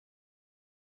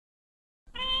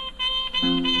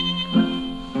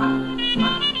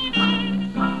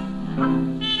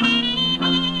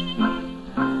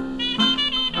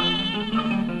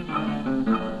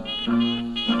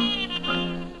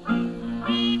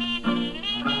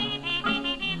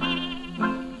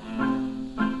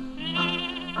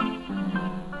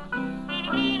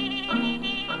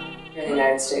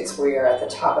States, we are at the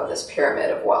top of this pyramid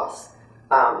of wealth.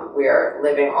 We are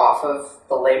living off of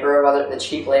the labor of the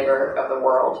cheap labor of the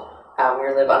world.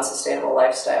 We live unsustainable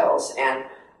lifestyles, and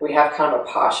we have kind of a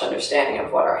posh understanding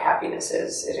of what our happiness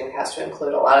is. It has to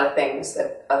include a lot of things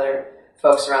that other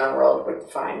folks around the world would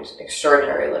find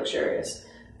extraordinarily luxurious.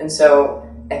 And so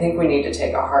I think we need to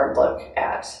take a hard look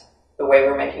at the way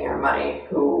we're making our money,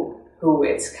 who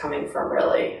it's coming from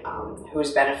really,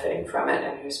 who's benefiting from it,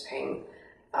 and who's paying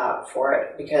for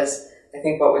it. Because I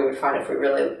think what we would find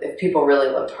if people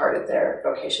really looked hard at their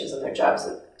vocations and their jobs,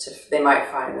 they might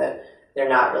find that they're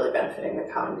not really benefiting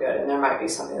the common good, and there might be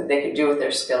something that they could do with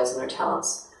their skills and their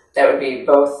talents that would be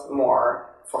both more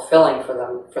fulfilling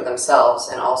for themselves,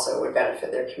 and also would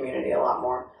benefit their community a lot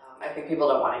more. I think people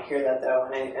don't want to hear that, though,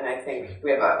 and I think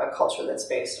we have a culture that's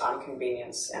based on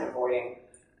convenience and avoiding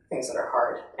things that are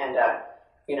hard. And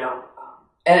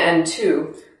and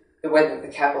two, the way that the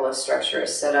capitalist structure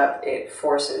is set up, it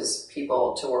forces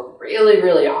people to work really,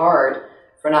 really hard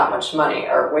for not much money.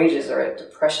 Our wages are at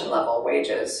depression-level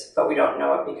wages, but we don't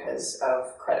know it because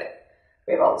of credit.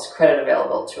 We have all this credit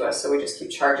available to us, so we just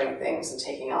keep charging things and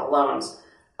taking out loans,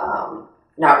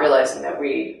 not realizing that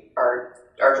we are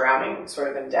drowning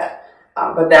sort of in debt.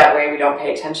 But that way we don't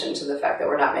pay attention to the fact that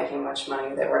we're not making much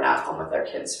money, that we're not home with our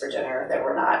kids for dinner, that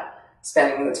we're not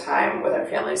spending the time with our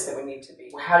families that we need to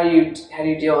be. How do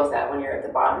you deal with that when you're at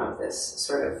the bottom of this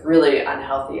sort of really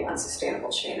unhealthy,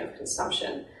 unsustainable chain of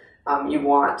consumption? You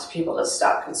want people to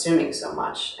stop consuming so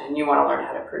much, and you want to learn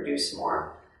how to produce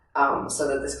more, so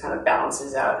that this kind of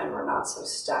balances out and we're not so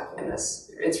stuck in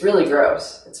this. It's really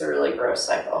gross. It's a really gross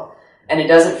cycle. And it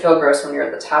doesn't feel gross when you're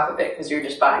at the top of it, because you're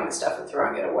just buying the stuff and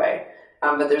throwing it away.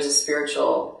 But there's a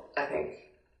spiritual, I think,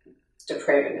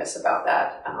 depravedness about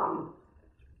that,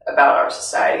 about our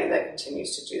society that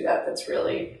continues to do that, that's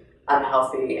really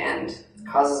unhealthy and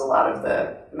causes a lot of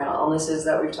the mental illnesses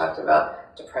that we've talked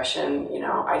about, depression,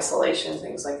 isolation,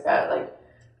 things like that. Like,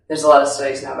 there's a lot of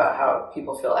studies now about how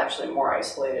people feel actually more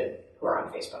isolated who are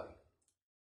on Facebook.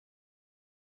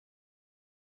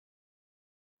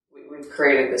 We've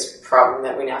created this problem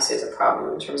that we now see as a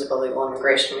problem in terms of illegal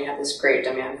immigration. We have this great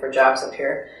demand for jobs up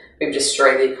here. We've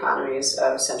destroyed the economies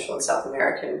of Central and South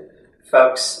American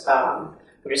folks.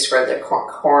 We destroyed the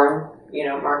corn,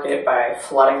 market by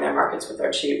flooding their markets with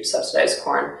our cheap subsidized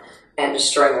corn and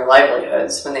destroying their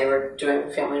livelihoods when they were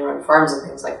doing family-run farms and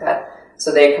things like that.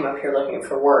 So they come up here looking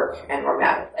for work, and we're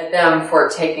mad at them for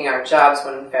taking our jobs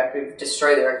when, in fact, we've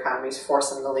destroyed their economies,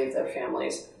 forced them to leave their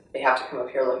families. They have to come up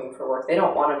here looking for work. They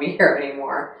don't want to be here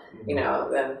anymore,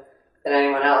 than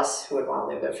anyone else who would want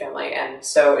to leave their family. And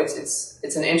so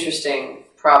it's an interesting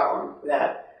problem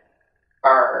that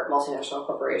our multinational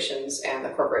corporations and the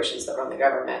corporations that run the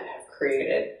government have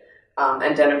created,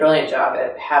 and done a brilliant job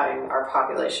at having our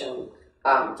population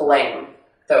blame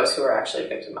those who are actually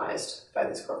victimized by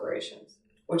these corporations,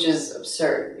 which is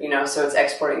absurd, so it's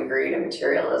exporting greed and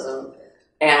materialism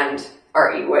and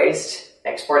our e-waste,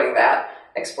 exporting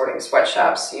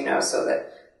sweatshops, so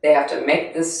that they have to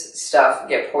make this stuff,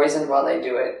 get poisoned while they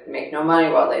do it, make no money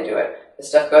while they do it. The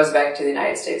stuff goes back to the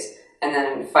United States, and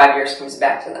then in 5 years comes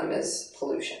back to them as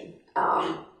pollution.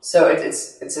 So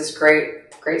it's this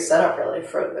great setup, really,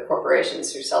 for the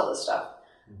corporations who sell this stuff,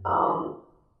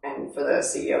 and for the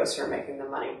CEOs who are making the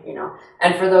money,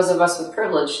 and for those of us with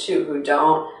privilege, too, who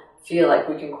don't feel like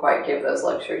we can quite give those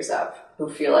luxuries up, who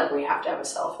feel like we have to have a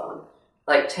cell phone.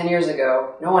 Like 10 years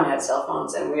ago, no one had cell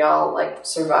phones, and we all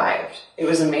survived. It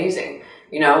was amazing.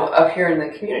 Up here in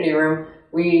the community room,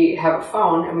 we have a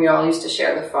phone, and we all used to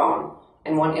share the phone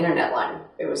and one internet line.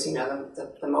 It was, the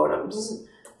modems.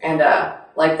 And,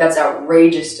 that's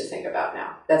outrageous to think about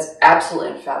now. That's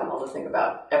absolutely unfathomable to think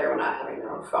about everyone not having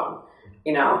their own phone,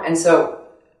 And so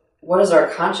what is our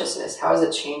consciousness? How is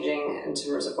it changing in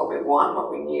terms of what we want,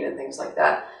 what we need, and things like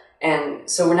that? And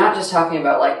so we're not just talking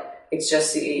about, it's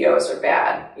just CEOs are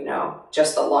bad,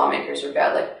 just the lawmakers are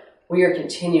bad. We are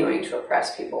continuing to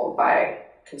oppress people by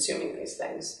consuming these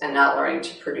things and not learning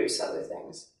to produce other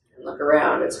things. And look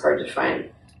around, it's hard to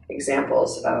find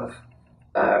examples of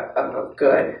a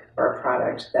good or a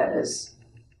product that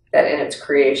in its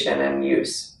creation and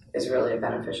use is really a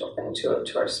beneficial thing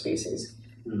to our species,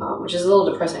 which is a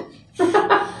little depressing.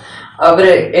 But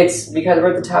it's because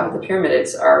we're at the top of the pyramid,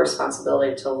 it's our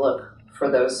responsibility to look for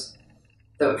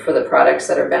for the products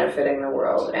that are benefiting the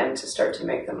world and to start to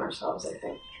make them ourselves, I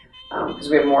think. Because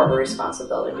we have more of a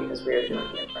responsibility because we are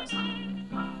doing the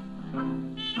oppressing.